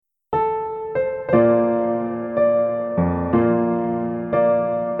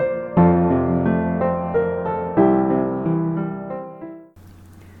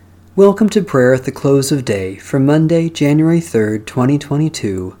Welcome to prayer at the close of day for Monday, January 3rd,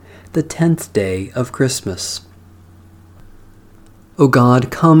 2022, the 10th day of Christmas. O God,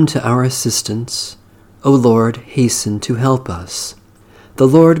 come to our assistance. O Lord, hasten to help us. The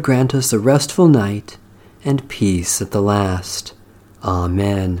Lord grant us a restful night and peace at the last.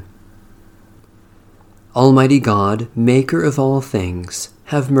 Amen. Almighty God, maker of all things,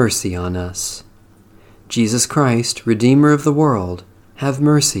 have mercy on us. Jesus Christ, Redeemer of the world, have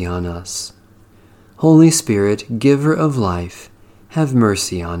mercy on us. Holy Spirit, giver of life, have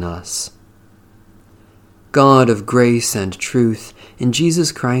mercy on us. God of grace and truth, in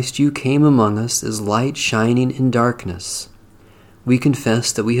Jesus Christ you came among us as light shining in darkness. We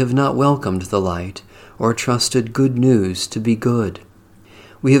confess that we have not welcomed the light or trusted good news to be good.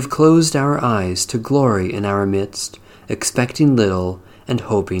 We have closed our eyes to glory in our midst, expecting little and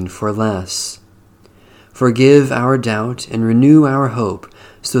hoping for less. Forgive our doubt and renew our hope,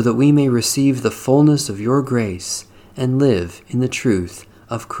 so that we may receive the fullness of your grace and live in the truth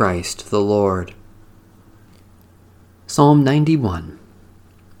of Christ the Lord. Psalm 91.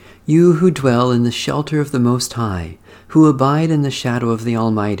 You who dwell in the shelter of the Most High, who abide in the shadow of the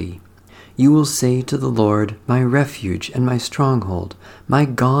Almighty, you will say to the Lord, my refuge and my stronghold, my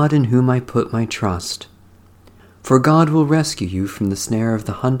God in whom I put my trust. For God will rescue you from the snare of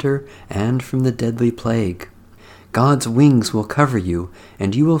the hunter and from the deadly plague. God's wings will cover you,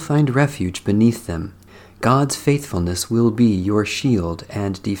 and you will find refuge beneath them. God's faithfulness will be your shield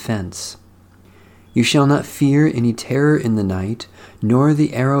and defense. You shall not fear any terror in the night, nor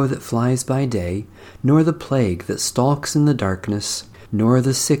the arrow that flies by day, nor the plague that stalks in the darkness, nor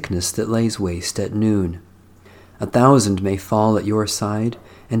the sickness that lays waste at noon. 1,000 may fall at your side,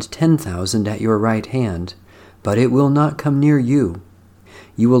 and 10,000 at your right hand, but it will not come near you.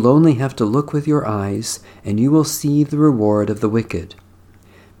 You will only have to look with your eyes, and you will see the reward of the wicked.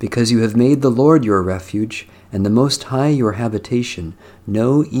 Because you have made the Lord your refuge, and the Most High your habitation,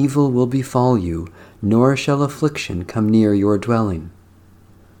 no evil will befall you, nor shall affliction come near your dwelling.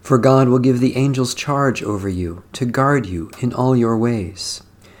 For God will give the angels charge over you, to guard you in all your ways.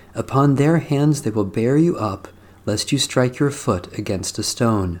 Upon their hands they will bear you up, lest you strike your foot against a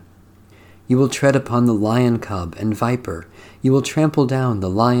stone. You will tread upon the lion cub and viper. You will trample down the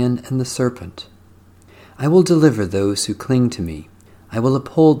lion and the serpent. I will deliver those who cling to me. I will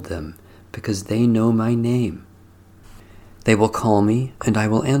uphold them, because they know my name. They will call me, and I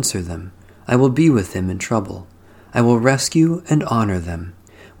will answer them. I will be with them in trouble. I will rescue and honor them.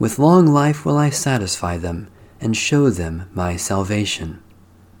 With long life will I satisfy them, and show them my salvation.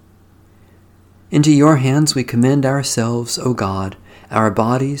 Into your hands we commend ourselves, O God, our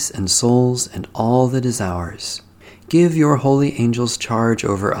bodies and souls and all that is ours. Give your holy angels charge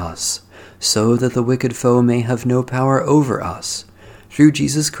over us, so that the wicked foe may have no power over us, through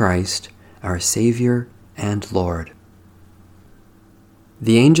Jesus Christ, our Savior and Lord.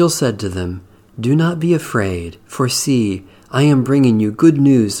 The angel said to them, Do not be afraid, for see, I am bringing you good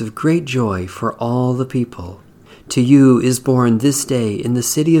news of great joy for all the people. To you is born this day in the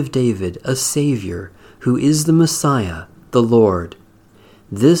city of David a Savior, who is the Messiah, the Lord.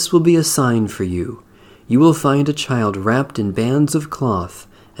 This will be a sign for you. You will find a child wrapped in bands of cloth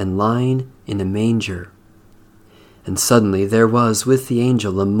and lying in a manger. And suddenly there was with the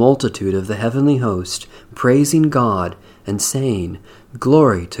angel a multitude of the heavenly host, praising God and saying,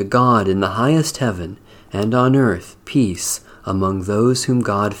 Glory to God in the highest heaven, and on earth peace among those whom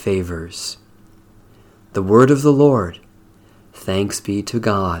God favors. The word of the Lord. Thanks be to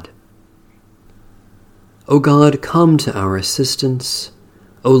God. O God, come to our assistance.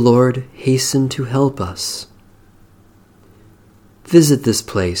 O Lord, hasten to help us. Visit this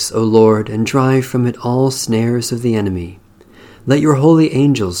place, O Lord, and drive from it all snares of the enemy. Let your holy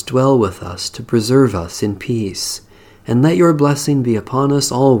angels dwell with us to preserve us in peace, and let your blessing be upon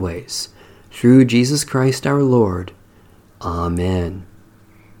us always, through Jesus Christ our Lord. Amen.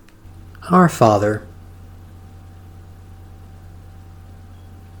 Our Father,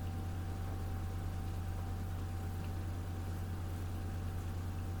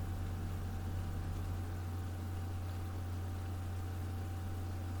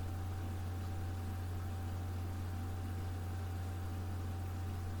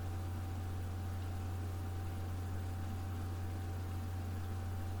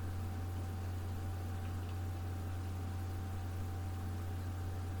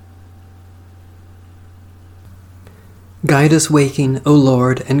 guide us waking, O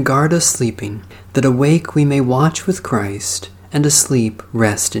Lord, and guard us sleeping, that awake we may watch with Christ, and asleep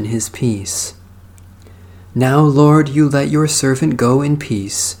rest in his peace. Now, Lord, you let your servant go in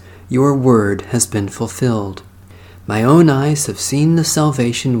peace. Your word has been fulfilled. My own eyes have seen the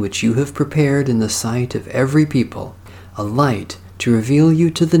salvation which you have prepared in the sight of every people, a light to reveal you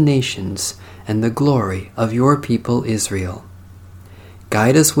to the nations and the glory of your people Israel.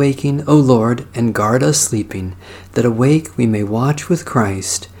 Guide us waking, O Lord, and guard us sleeping, that awake we may watch with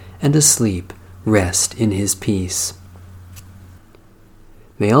Christ, and asleep rest in his peace.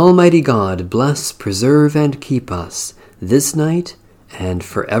 May Almighty God bless, preserve, and keep us this night and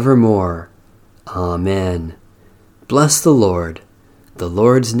forevermore. Amen. Bless the Lord. The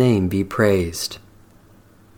Lord's name be praised.